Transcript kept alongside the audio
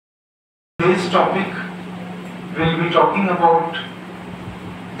Today's topic will be talking about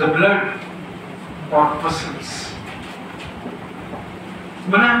the blood corpuscles.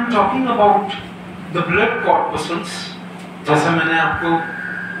 When I am talking about the blood corpuscles, जैसा मैंने आपको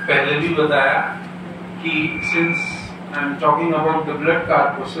पहले भी बताया कि since I am talking about the blood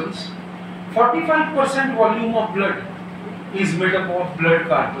corpuscles, 45% volume of blood is made up of blood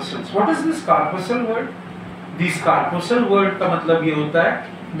corpuscles. What is this corpuscle word? This corpuscle word का मतलब ये होता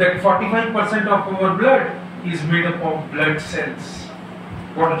है that 45% of our blood is made up of blood cells.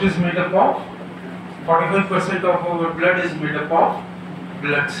 What it is made up of? 45% of our blood is made up of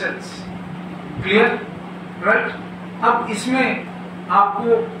blood cells. Clear? Right? अब इसमें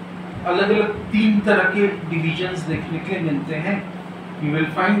आपको अलग-अलग तीन तरह के divisions देखने के लिए मिलते हैं. You will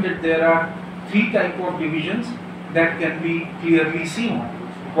find that there are three type of divisions that can be clearly seen.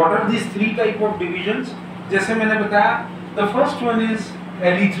 What are these three type of divisions? जैसे मैंने बताया, the first one is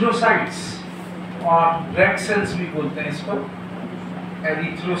erythrocytes और रेड सेल्स भी बोलते हैं इसको,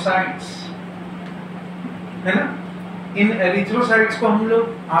 एरिथ्रोसाइट्स है ना. इन एरिथ्रोसाइट्स को हम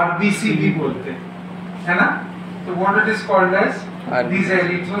लोग आरबीसी भी बोलते हैं, है ना. तो what it is called as these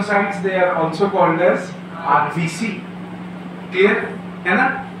erythrocytes, they are also called as RBC. Clear है ना.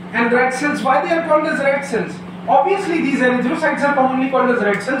 And red cells, why they are called as red cells? Obviously these erythrocytes are commonly called as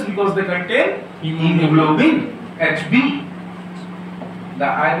red cells because they contain hemoglobin, Hb, the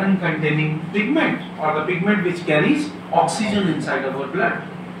iron containing pigment or the pigment which carries oxygen inside our blood.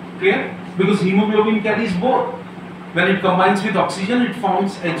 Clear? Because hemoglobin carries both. When it combines with oxygen it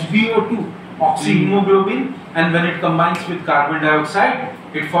forms HbO2, oxyhemoglobin, and when it combines with carbon dioxide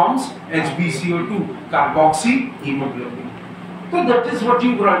it forms HbCO2, carboxyhemoglobin. So that is what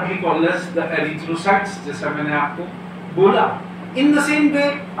you broadly call as the erythrocytes, जैसा मैंने आपको बोला. In the same way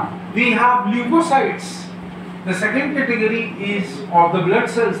we have leukocytes. The second category is of the blood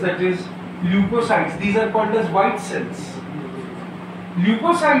cells, that is leukocytes. These are called as white cells.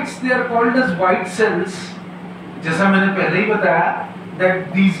 Leukocytes, they are called as white cells. जैसा मैंने पहले ही बताया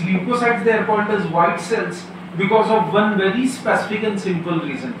that these leukocytes, they are called as white cells because of one very specific and simple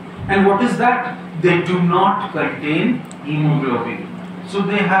reason. And what is that? They do not contain hemoglobin. So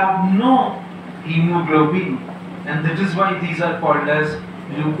they have no hemoglobin, and that is why these are called as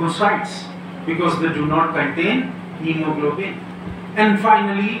leukocytes, because they do not contain hemoglobin. And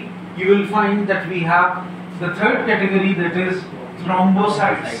finally, you will find that we have the third category, that is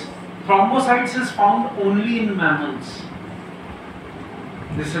thrombocytes. Thrombocytes is found only in mammals.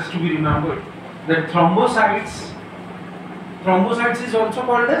 This has to be remembered, that thrombocytes is also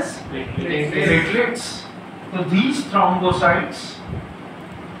called as platelets. So these thrombocytes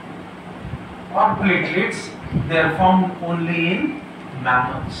or platelets, they are found only in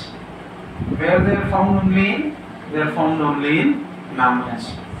mammals. Where they are found only in? They are found only in mammals.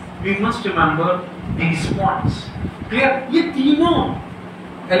 We must remember these points. Clear? ये तीनों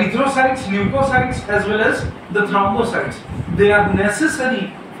erythrocytes, leukocytes as well as the thrombocytes, they are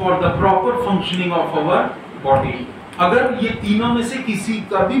necessary for the proper functioning of our body. अगर ये तीनों में से किसी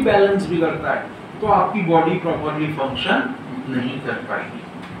का भी बैलेंस बिगड़ता है तो आपकी बॉडी प्रॉपरली फंक्शन नहीं कर पाएगी.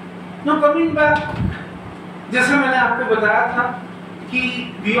 Now coming back, जैसे मैंने आपको बताया था कि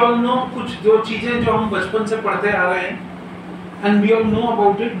we all know कुछ दो चीजें जो हम बचपन से पढ़ते आ रहे हैं, and we all know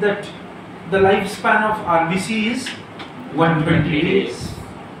about it that the lifespan of RBC is 120 days.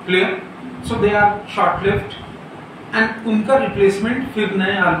 Clear? So they are short-lived and उनका रिप्लेसमेंट फिर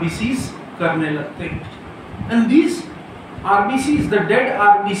नए RBCs करने लगते हैं. And these RBCs, the dead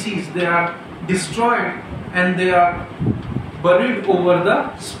RBCs, they are destroyed and they are buried over the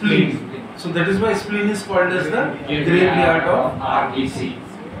spleen. So that is why spleen is called as the graveyard of RBC.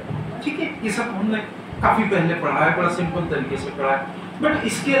 ठीक है, ये सब हमने काफी पहले पढ़ा है, बड़ा सिंपल तरीके से पढ़ा है. बट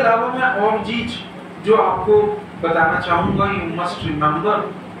इसके अलावा मैं और चीज जो आपको बताना चाहूंगा, you must remember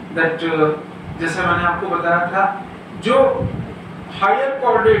that जैसे मैंने आपको बताया था, जो हायर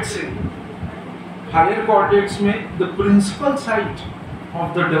कॉर्डेट्स है, higher chordates में the principal site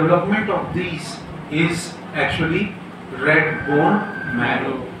of the development of these is actually red bone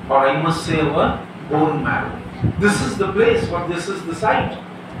marrow, or I must say our bone marrow. This is the place, or this is the site.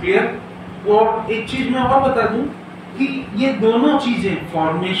 Clear? और एक चीज मैं और बता दूं कि ये दोनों चीजें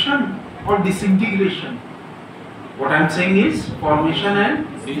formation और disintegration, what I am saying is formation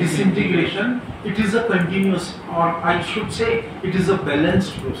and disintegration, it is a continuous, or I should say it is a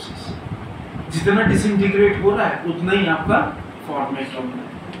balanced process. जितना डिसइंटीग्रेट हो रहा है उतना ही आपका फॉर्मेट होना है.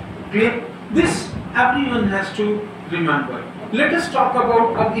 Clear? This everyone has to remember. Let us talk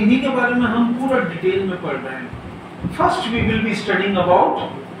about, अब इन्हीं के बारे में हम पूरा डिटेल में पढ़ रहे हैं. First we will be studying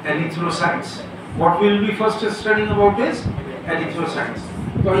about erythrocytes. What we will be first studying about is erythrocytes.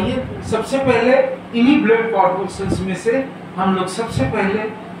 तो आइए सबसे पहले इन्हीं ब्लड कॉर्पस्कल्स में से हम लोग सबसे पहले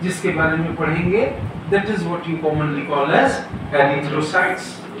जिसके बारे में पढ़ेंगे, that is what you commonly call as erythrocytes.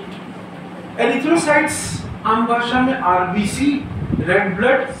 Erythrocytes आम भाषा में आरबीसी, रेड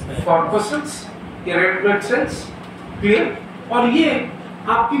ब्लड कॉर्पस्कल्स, ये रेड ब्लड सेल्स, क्लियर। और ये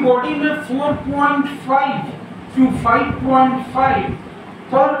आपकी बॉडी में 4.5 to 5.5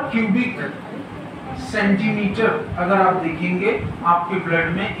 पर क्यूबिक सेंटीमीटर अगर आप देखेंगे आपके ब्लड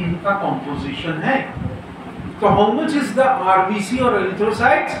में इनका कॉम्पोजिशन है। तो how much is the RBC और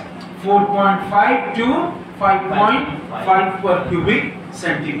एरिथ्रोसाइट्स? 4.5 to 5.5 पर क्यूबिक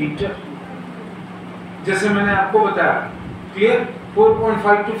सेंटीमीटर। जैसे मैंने आपको बताया, क्लियर,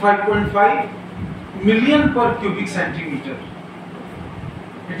 4.5 to 5.5 मिलियन पर cubic centimetre.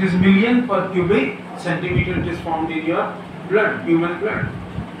 It is million per cubic centimeter. It is found in your blood, human blood.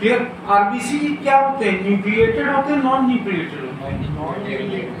 Clear? RBC क्या होते हैं? न्यूक्लिएटेड होते हैं, नॉन न्यूक्लिएटेड होते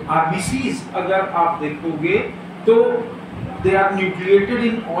हैं? RBCs अगर आप देखोगे तो they are nucleated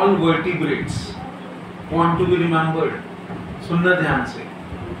in all vertebrates. Want to be remembered? सुनना ध्यान से।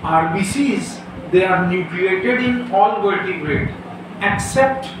 RBCs they are nucleated in all vertebrates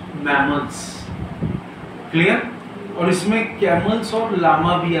except mammals. Clear? और इसमें कैमल्स और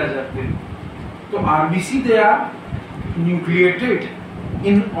लामा भी आ जाते हैं। तो RBC they are nucleated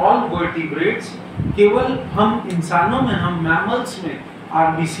in all vertebrates. केवल हम इंसानों में, हम मैमल्स में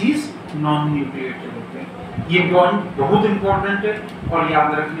आरबीसीज नॉन न्यूक्लिएटेड होते हैं। ये पॉइंट बहुत इंपॉर्टेंट है और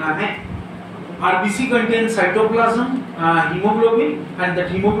याद रखना है। RBC contain cytoplasm, haemoglobin, and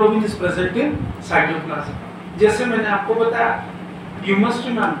that haemoglobin is present in cytoplasm. जैसे मैंने आपको बताया, you must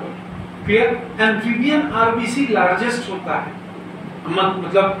remember, clear, amphibian RBC largest होता है।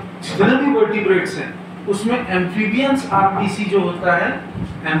 मतलब जितने भी वर्टिब्रेट्स हैं उसमें एम्फीबियंस आरबीसी जो होता है,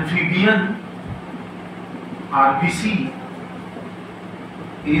 amphibian RBC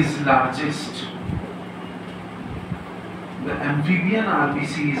is largest. The amphibian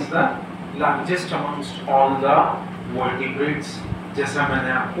RBC is the largest amongst all the vertebrates, जैसा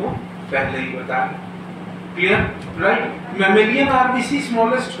मैंने आपको पहले ही बताया। Clear, right. Mammalian RBC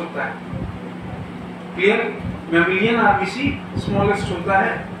smallest होता है। क्लियर, मैमेलियन आरबीसी स्मॉलेस्ट होता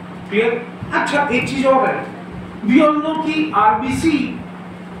है। क्लियर। अच्छा, एक चीज और है, वी ऑल नो कि RBC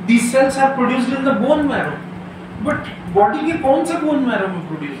these sales are produced in the bone marrow, but body के कौन से बोन मैरो में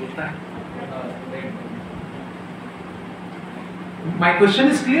प्रोड्यूस होता है? My question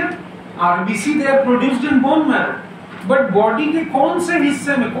is clear. RBC they are produced in bone marrow, but body के कौन से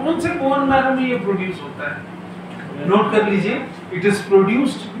हिस्से में, कौन से बोन मैरो में ये प्रोड्यूस होता है? नोट कर लीजिए, it is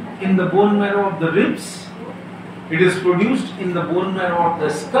produced in the bone marrow of the ribs, it is produced in the bone marrow of the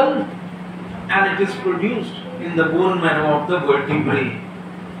skull, and it is produced in the bone marrow of the vertebrae.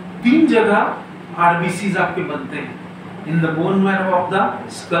 तीन जगह RBCs आपके बनते हैं, in the bone marrow of the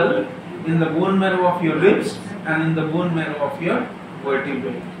skull, in the bone marrow of your ribs, and in the bone marrow of your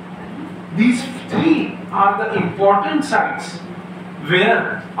vertebrae. These three are the important sites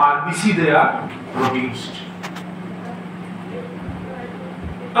where RBC they are produced.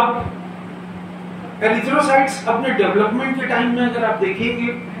 अब erythrocytes अपने development के time में अगर आप देखेंगे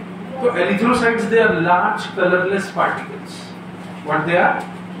तो erythrocytes they are large colourless particles. What they are?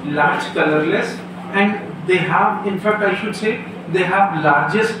 Large colourless, and they have, in fact I should say, they have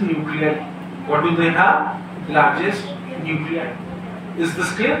largest nuclei. What do they have? Largest nuclei. Is this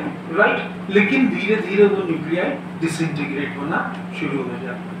clear? Right. लेकिन धीरे धीरे वो nuclei disintegrate होना शुरू हो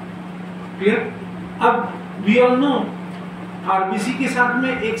जाता है। Clear. अब वी ऑल नो आरबीसी के साथ में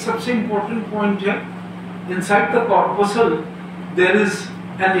एक सबसे इंपॉर्टेंट पॉइंट है, inside the corpuscle there is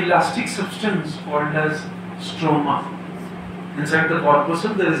an elastic substance called as stroma. Inside the corpuscle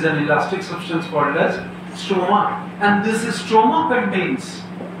there is an elastic substance called as stroma, and this stroma contains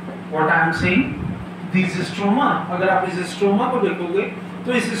what I am saying, this stroma. अगर आप इस stroma को देखोगे तो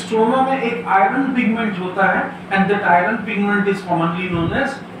इस stroma में एक iron pigment होता है, and that iron pigment is commonly known as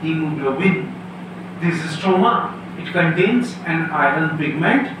haemoglobin. This stroma, it contains an iron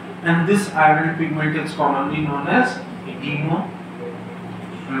pigment, and this iron pigment is commonly known as hemoglobin.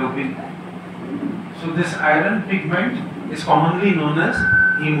 So this iron pigment is commonly known as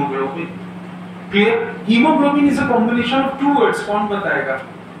hemoglobin. Clear? Hemoglobin is a combination of two words. कौन बताएगा?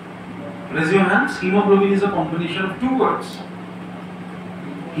 Raise your hands. Hemoglobin is a combination of two words.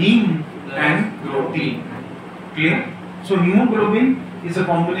 Heme and globin. Clear? So hemoglobin is a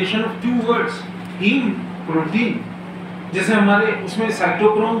combination of two words. Heme, protein. जैसे हमारे उसमें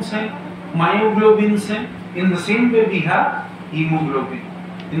cytochromes हैं, मायोग्लोबिन्स हैं, in the same way we have haemoglobin.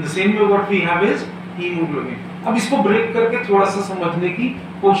 In the same way what we have is haemoglobin. अब इसको break करके थोड़ा सा समझने की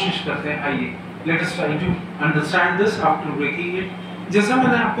कोशिश करते हैं। आइए, let us try to understand this after breaking it. जैसा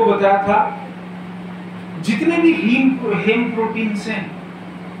मैंने आपको बताया था, जितने भी हेम प्रोटीन्स हैं,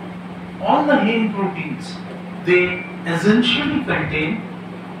 all the heme proteins, they essentially contain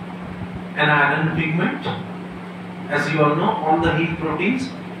an iron pigment. As you all know, all the heme proteins,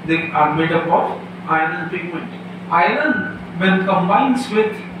 they are made up of iron pigment. Iron, when combines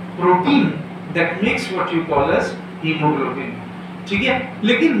with protein, that makes what you call as hemoglobin. ठीक है,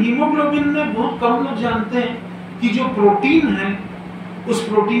 लेकिन haemoglobin में बहुत कम लोग जानते हैं कि जो प्रोटीन है उस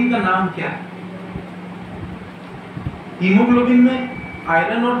प्रोटीन का नाम क्या है। हीमोग्लोबिन में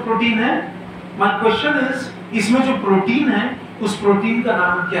आयरन और प्रोटीन है। माय क्वेश्चन इज, इसमें जो प्रोटीन है उस प्रोटीन का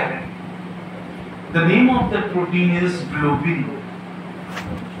नाम क्या है? The name of that protein is globin.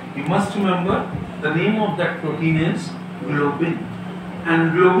 You must remember the name of that protein is globin.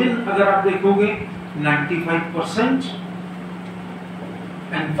 And globin अगर आप देखोगे 95%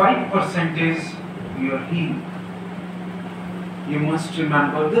 and 5% is your heme. You must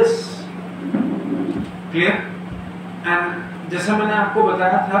remember this. Clear? And जैसा मैंने आपको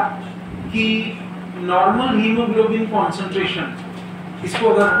बताया था कि नॉर्मल हीमोग्लोबिन कॉन्सेंट्रेशन, इसको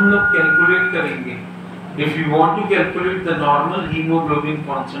अगर हम लोग कैलकुलेट करेंगे, if you want to calculate the normal hemoglobin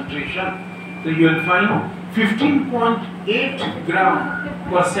concentration, so you will find 15.8 gram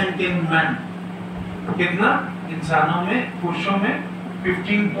 % in men. कितना? इंसानों में, पुरुषों में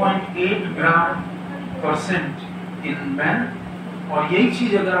 15.8 ग्राम % in men। और यही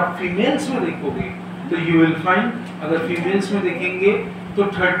चीज अगर आप फीमेल्स में देखोगे तो you will find, अगर फीमेल्स में देखेंगे तो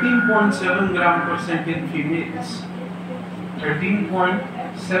 13.7 ग्राम % in females,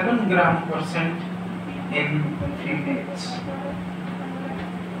 13.7 gram % in females।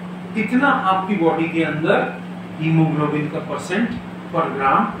 इतना आपकी बॉडी के अंदर हीमोग्लोबिन का % पर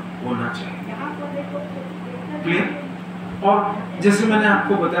ग्राम होना चाहिए। क्लियर? और जैसे मैंने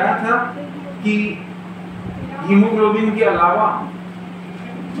आपको बताया था कि हीमोग्लोबिन के अलावा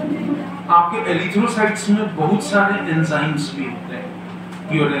आपके एरिथ्रोसाइट्स में बहुत सारे एंजाइम्स भी होते हैं।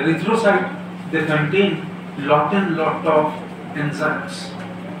 Your erythrocyte, they contain lot and lot of enzymes.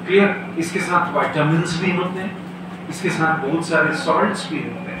 Clear? इसके साथ विटामिन्स भी होते हैं, इसके साथ बहुत सारे सॉल्ट्स भी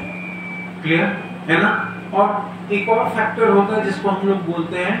होते हैं। क्लियर है ना? और एक और फैक्टर होता है जिसको हम लोग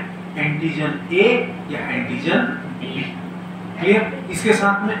बोलते हैं एंटीजन ए या एंटीजन बी। क्लियर? इसके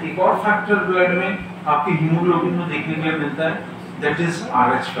साथ में एक और फैक्टर ब्लड में आपके हीमोग्लोबिन में देखने के लिए मिलता है, that is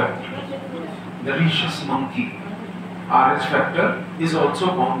RH factor, the रीशस monkey. RH factor is also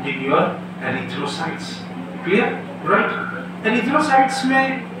found in your erythrocytes. Clear? Right? Erythrocytes में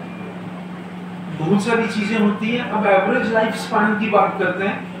बहुत सारी चीजें होती हैं। अब एवरेज लाइफ स्पैन की बात करते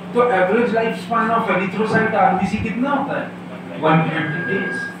हैं तो average life span of erythrocyte RBC कितना होता है? 120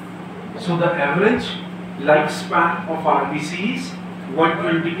 days। So the average life span of RBC is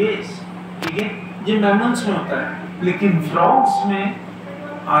 120 days। ठीक है? ये मैमल्स में होता है, लेकिन फ्रॉग्स में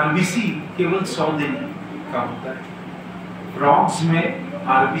आरबीसी केवल 100 दिन का होता है। फ्रॉग्स में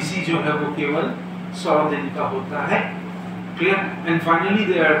आरबीसी जो है वो केवल 100 दिन का होता है। Clear? And finally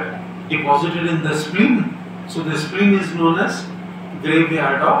they are deposited in the spleen, so the spleen is known as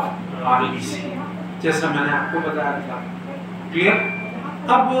graveyard of RBC, जैसा मैंने आपको बताया था। क्लियर?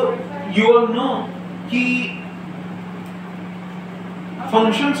 अब you all know कि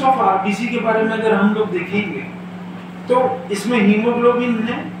functions of RBC के बारे में अगर हम लोग देखेंगे तो इसमें हीमोग्लोबिन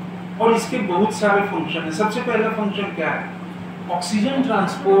है और इसके बहुत सारे फंक्शन है। सबसे पहला फंक्शन क्या है? Oxygen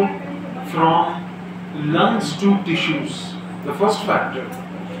transport from lungs to tissues. The first factor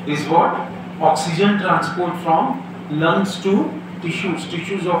is what? Oxygen transport from lungs to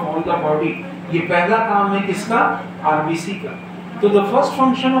tissues of all the body। ये पहला काम है किसका? RBC का। तो the first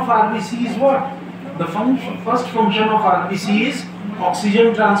function of RBC is what? The first function of RBC is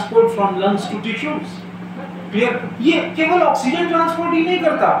oxygen transport from lungs to tissues। Clear? ये केवल oxygen transport ही नहीं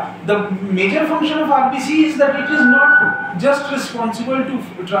करता। The major function of RBC is that it is not just responsible to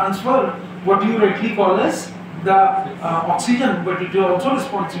transfer what you rightly call as the oxygen, but it is also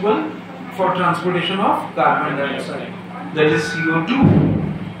responsible for transportation of carbon dioxide, that is CO2।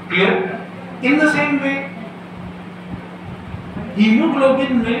 Clear? In the same way,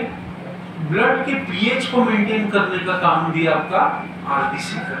 hemoglobin में blood के pH को maintain करने का काम भी आपका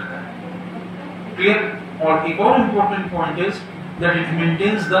RBC करता है। Clear? और एक और important point is that it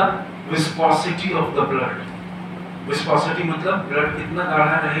maintains the viscosity of the blood। Viscosity मतलब ब्लड कितना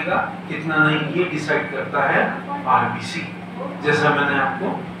गाढ़ा रहेगा कितना नहीं, ये डिसाइड करता है आरबीसी, जैसा मैंने आपको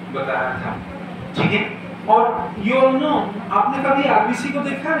बताया था। ठीक है? और यू ऑल नो, आपने कभी आरबीसी को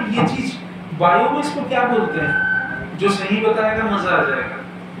देखा? ये चीज बायो में इसको क्या बोलते हैं? जो सही बताएगा मजा आ जाएगा।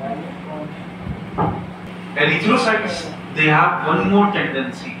 Erythrocytes, they have one more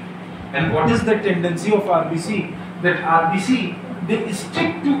tendency, and what is the tendency of RBC? That RBC they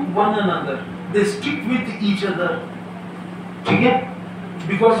stick to one another, they stick with each other, ठीक है,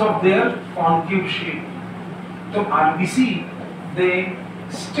 because of their concave shape. तो RBC they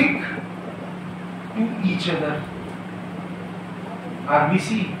stick to each other.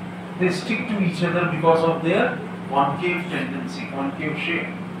 RBC they stick to each other because of their concave tendency, concave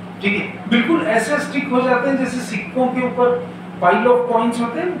shape. ठीक है, बिल्कुल ऐसे stick हो जाते हैं जैसे सिक्कों के ऊपर पाइल ऑफ कॉइन्स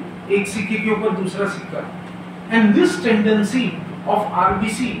होते हैं, एक सिक्के के ऊपर दूसरा सिक्का. And this tendency of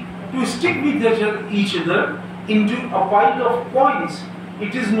RBC to stick with each other into a pile of coins,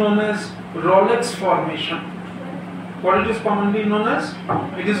 it is known as Rolex formation. What it is commonly known as?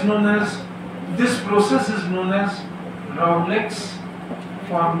 It is known as, this process is known as Rolex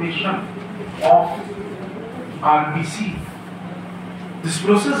formation of RBC. This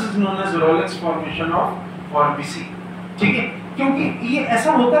process is known as Rolex formation of RBC. ठीक है, क्योंकि ये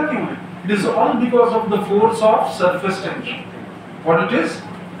ऐसा होता क्यों है? It is all because of the force of surface tension. What it is?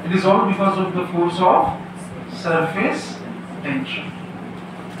 It is all because of the force of surface tension.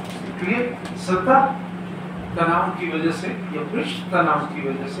 Clear? सतह तनाव की वजह से या पृष्ठ तनाव की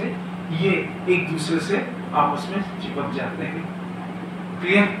वजह से ये एक दूसरे से आपस में चिपक जाते हैं.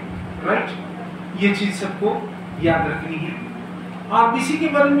 क्लियर? राइट? ये चीज सबको याद रखनी है. आरबीसी के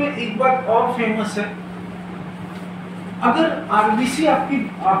बारे में एक बात और फेमस है. अगर आरबीसी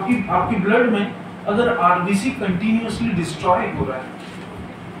आपकी ब्लड में अगर आरबीसी कंटिन्यूअसली डिस्ट्रॉय हो रहा है,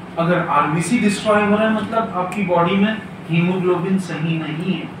 अगर आरबीसी डिस्ट्रॉय हो रहा है मतलब आपकी बॉडी में हीमोग्लोबिन सही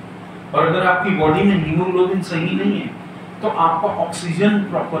नहीं है, और अगर आपकी बॉडी में हीमोग्लोबिन सही नहीं है तो आपका ऑक्सीजन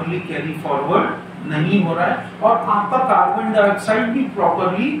प्रॉपर्ली कैरी फॉरवर्ड नहीं हो रहा है और आपका कार्बन डाइऑक्साइड भी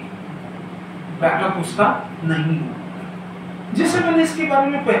प्रॉपर्ली बैकअप उसका नहीं हो रहा है. जैसे मैंने इसके बारे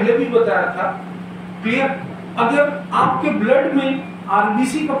में पहले भी बताया था. क्लियर? अगर आपके ब्लड में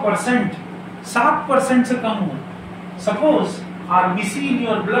आरबीसी का परसेंट 7% से कम हो, suppose RBC in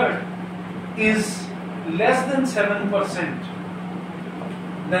your blood is less than 7%,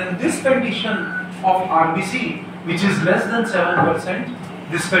 then this condition of RBC which is less than 7%,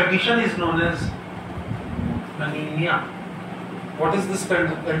 this condition is known as anemia. What is this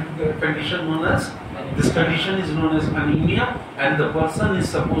condition known as? This condition is known as anemia and the person is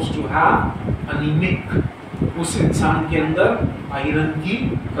supposed to have anemic. उस इंसान के अंदर iron की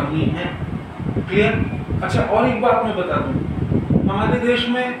कमी है. Clear? अच्छा, और एक बात मैं बता दूं, हमारे देश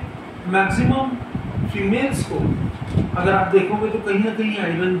में मैक्सिमम फीमेल्स को अगर आप देखोगे तो कहीं ना कहीं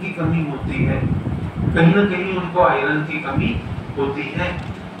आयरन की कमी होती है, कहीं ना कहीं उनको आयरन की कमी होती है.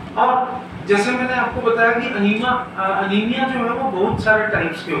 और जैसे मैंने आपको बताया कि अनीमिया जो है वो बहुत सारे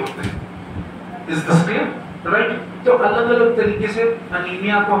टाइप्स के होते हैं. Is this clear? राइट? तो अलग अलग तरीके से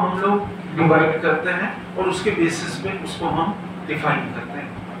अनीमिया को हम लोग डिवाइड करते हैं और उसके बेसिस पे उसको हम डिफाइन करते हैं.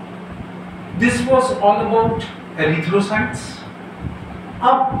 This was all about erythrocytes.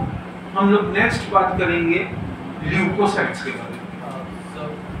 अब हम लोग नेक्स्ट बात करेंगे ल्यूकोसाइट्स के बारे में.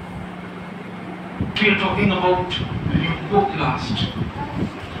 We are talking about leukoplast.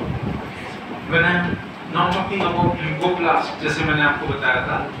 When I am not talking about leukoplast, जैसे मैंने आपको बताया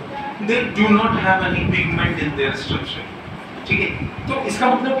था, they do not have any pigment in their structure. ठीक है? तो इसका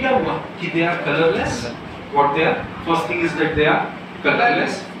मतलब क्या हुआ कि they are colorless. What they are? First thing is that they are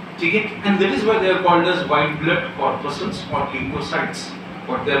colorless. ठीक है? And that is why they are called as white blood corpuscles or leukocytes.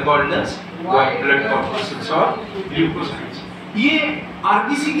 What they are called as white blood corpuscles or leukocytes. ये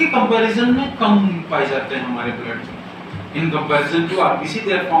RBC के comparison में कम पाए जाते हैं हमारे blood में. In comparison to RBC,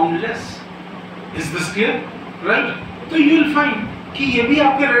 they are found less. Is this clear? Right? तो you will find कि ये भी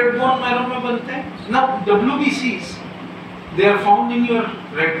आपके रेड बोन मैरो में बनते हैं. Now WBCs, they are found in your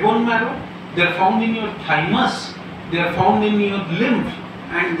red bone marrow, they are found in your thymus, they are found in your lymph,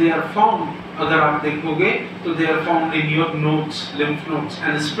 and they are found, अगर आप देखोगे तो they are found in your nodes, lymph nodes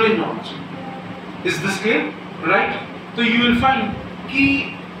and spleen nodes. Is this clear? Right? तो you will find कि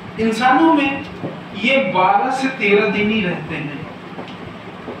इंसानों में ये 12 से 13 दिन ही रहते हैं.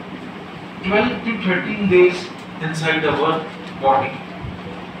 12 to 13 days inside our body.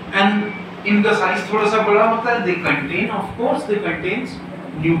 And इनका साइज थोड़ा सा बड़ा होता है. They contain, of course, they contains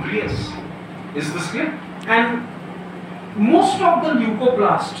nucleus. Is this clear? And most of the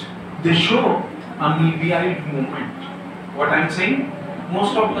leukoplast, they show amoeboid movement. What I'm saying?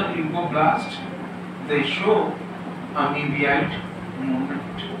 Most of the leukoplast, they show amoeboid movement.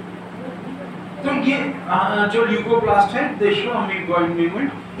 तो ये जो leucoplast है, they show amoeboid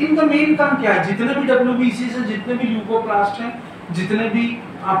movement. इनका main काम क्या है? जितने भी WBCs हैं, जितने भी ल्यूकोप्लास्ट हैं, जितने भी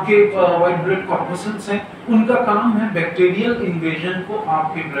आपके व्हाइट ब्लड कॉर्पसल्स हैं, उनका काम है बैक्टीरियल इन्वेजन को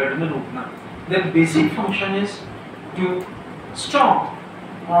आपके ब्लड में रोकना. Their basic function is to stop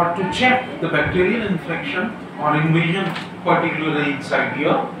or to check the bacterial infection or invasion particularly inside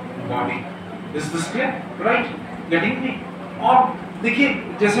your body. Is this clear? Right? Getting me? और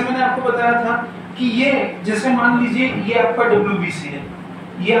देखिए जैसे मैंने आपको बताया था कि ये जैसे मान लीजिए ये आपका WBC है,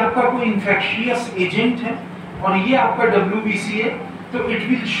 ये आपका कोई इंफेक्शियस एजेंट है और ये आपका WBC है, तो it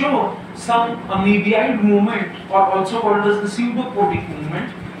will show some amoeboid movement or also called as the pseudopotic movement,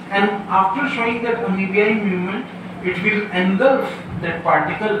 and after showing that amoeboid movement it will engulf that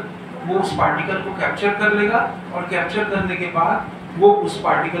particle, वो उस पार्टिकल को कैप्चर कर लेगा और कैप्चर करने के बाद वो उस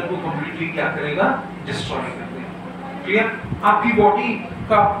पार्टिकल को कंप्लीटली क्या करेगा, डिस्ट्रॉय कर देगा। क्लियर? आपकी बॉडी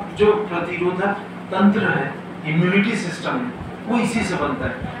का जो प्रतिरोधक तंत्र है, इम्यूनिटी सिस्टम है, वो इसी से बनता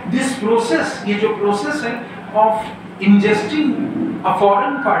है। दिस प्रोसेस, ये जो प्रोसेस है of ingesting a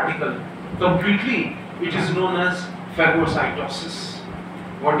foreign particle completely, it is known as phagocytosis.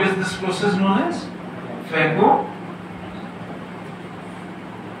 What is this process known as?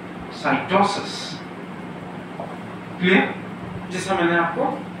 Cytosis. Clear? जैसा मैंने आपको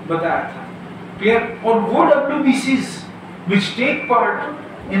बताया था। क्लियर? और वो WBCs which take part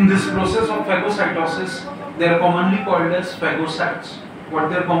in this process of phagocytosis, they are commonly called as phagocytes. What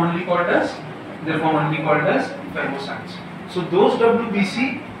they are commonly called as? They are commonly called as phagocytes. So those WBC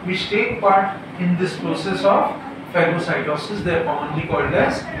which take part in this process of phagocytosis, they are commonly called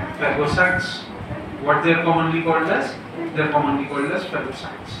as phagocytes. What they are commonly called as? They are commonly called as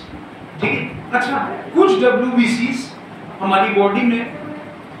phagocytes. ठीक है? अच्छा, कुछ WBCs हमारी body में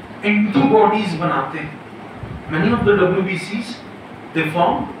antibodies बनाते हैं। Many of the WBCs they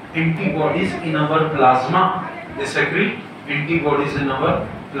form antibodies in our plasma. They secrete antibodies in our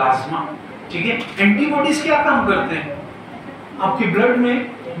plasma. ठीक है? एंटीबॉडीज क्या काम करते हैं? आपके ब्लड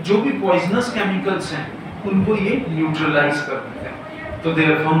में जो भी पॉइजनस केमिकल्स हैं उनको ये न्यूट्रलाइज कर देते हैं। तो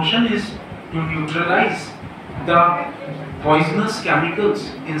their function is to neutralise the poisonous chemicals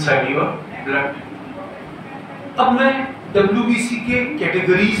inside your blood. अब मैं WBC के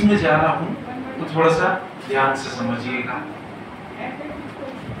कैटेगरीज में जा रहा हूं, तो थोड़ा सा ध्यान से समझिएगा।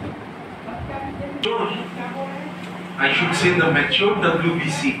 I should say the mature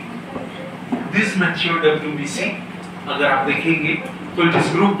WBC. This mature WBC, अगर आप देखेंगे तो it is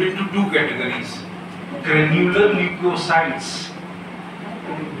grouped into two categories: granular leukocytes,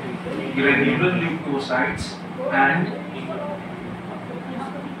 and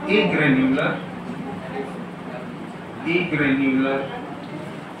agranular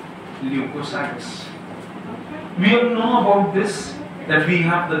leukocytes. We all know about this, that we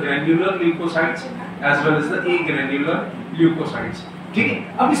have the granular leukocytes as well as the agranular leukocytes. ठीक है?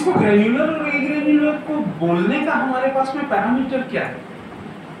 अब इसको granular और एग्रेन्युलर को बोलने का हमारे पास में पैरामीटर क्या है?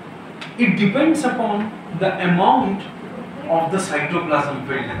 It depends upon the amount of the cytoplasm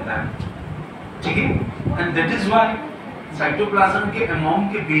filled in that. ठीक है? And that is why cytoplasm के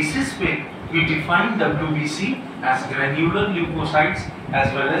amount के basis पे we define WBC as granular leukocytes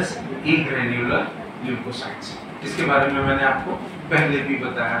as well as agranular leukocytes. इसके बारे में मैंने आपको पहले भी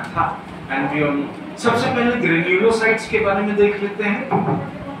बताया था। And we all know. सबसे पहले ग्रेन्युलोसाइट्स के बारे में देख लेते हैं।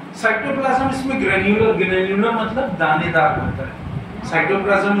 साइटोप्लाज्म इसमें ग्रेन्युलर मतलब दानेदार होता है।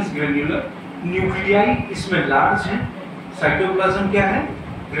 साइटोप्लाज्म इज ग्रेन्युलर, न्यूक्लियाई इसमें लार्ज है। साइटोप्लाज्म क्या है?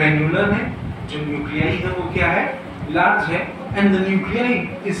 ग्रेन्युलर है। जो न्यूक्लियाई है वो क्या है? लार्ज है। And the nuclei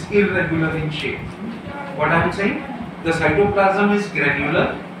is irregular in shape. What I am saying? The cytoplasm is granular,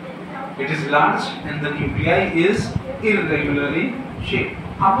 it is large and the nuclei is irregular in shape.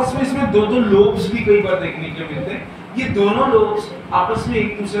 आपस में इसमें दो लोब्स भी कई बार देखने को मिलते हैं। ये दोनों लोब्स आपस में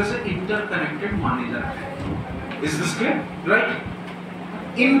एक दूसरे से इंटरकनेक्टेड माने जाते हैं। Is this clear?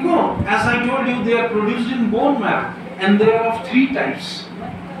 राइट? इनको as I told you they are produced in bone marrow and they are of 3 types.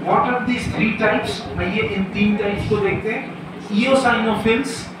 What are these 3 types? आइए इन 3 टाइप्स को देखते हैं। ईओसाइनोफिल्स,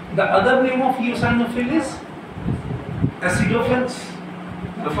 the other name of ईओसाइनोफिल is acidophils.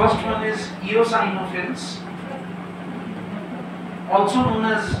 The first one is ईओसाइनोफिल्स, also known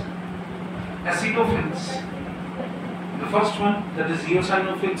as acidophils. The first one, that is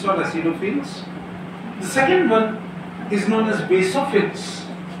eosinophils or acidophils. The second one is known as basophils.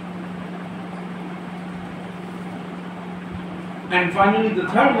 And finally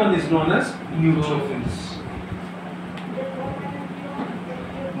the third one is known as neutrophils.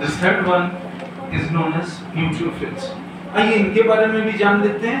 This third one is known as neutrophils. आइए इनके बारे में भी जान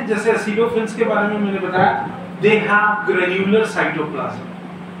लेते हैं। जैसे acidophils के बारे में मैंने बताया, they have granular cytoplasm.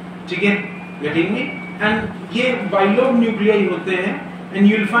 ठीक है? Getting me? And ये bilobe nuclei होते हैं and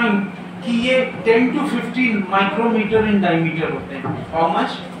you will find कि ये 10 to 15 micrometer in diameter होते हैं। How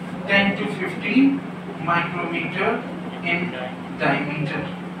much? 10 to 15 micrometer in diameter.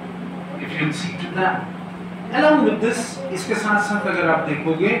 If you see to that. Along with this, इसके साथ साथ अगर आप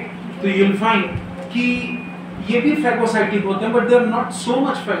देखोगे तो you will find कि ये भी फेगोसाइटिक होते हैं, but they are not so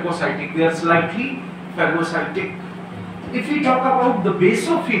much phagocytic, they are slightly phagocytic. If you talk about the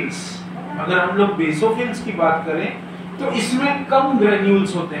basophils, अगर हम लोग बेसोफिल्स की बात करें तो इसमें कम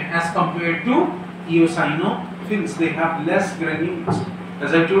ग्रेन्यूल्स होते हैं as compare to इओसाइनोफिल्स, they have less granules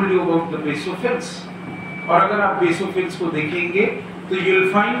as I told you about the basophils. और अगर आप बेसोफिल्स को देखेंगे तो यू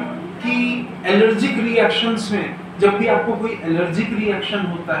विल फाइंड कि एलर्जिक रिएक्शंस में, जब भी आपको कोई एलर्जिक रिएक्शन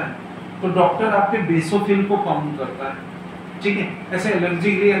होता है तो डॉक्टर आप पे बेसोफिल को काउंट करता है, ठीक है। ऐसे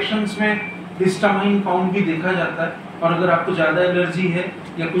एलर्जिक रिएक्शंस में हिस्टामाइन काउंट भी देखा जाता है, और अगर आपको ज्यादा एलर्जी है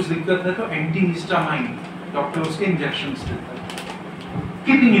या कुछ दिक्कत है तो एंटी हिस्टामाइन डॉक्टर उसके इंजेक्शंस देता है,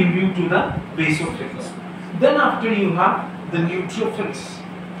 keeping in view to the basophils. Then after you have the neutrophils,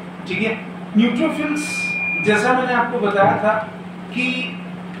 ठीक है। न्यूट्रोफिल्स जैसा मैंने आपको बताया था कि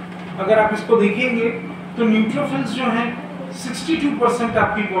अगर आप इसको देखेंगे तो न्यूट्रोफिल्स जो हैं 62%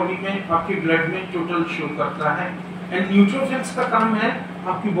 आपकी बॉडी में, आपकी ब्लड में टोटल शो करता है। एंड न्यूट्रोफिल्स का काम है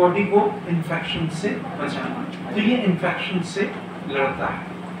आपकी बॉडी को इन्फेक्शन से बचाना, तो ये इन्फेक्शन से लड़ता है।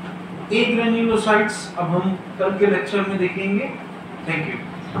 ए ग्रेन्युलोसाइट्स अब हम कल के लेक्चर में देखेंगे। Thank you.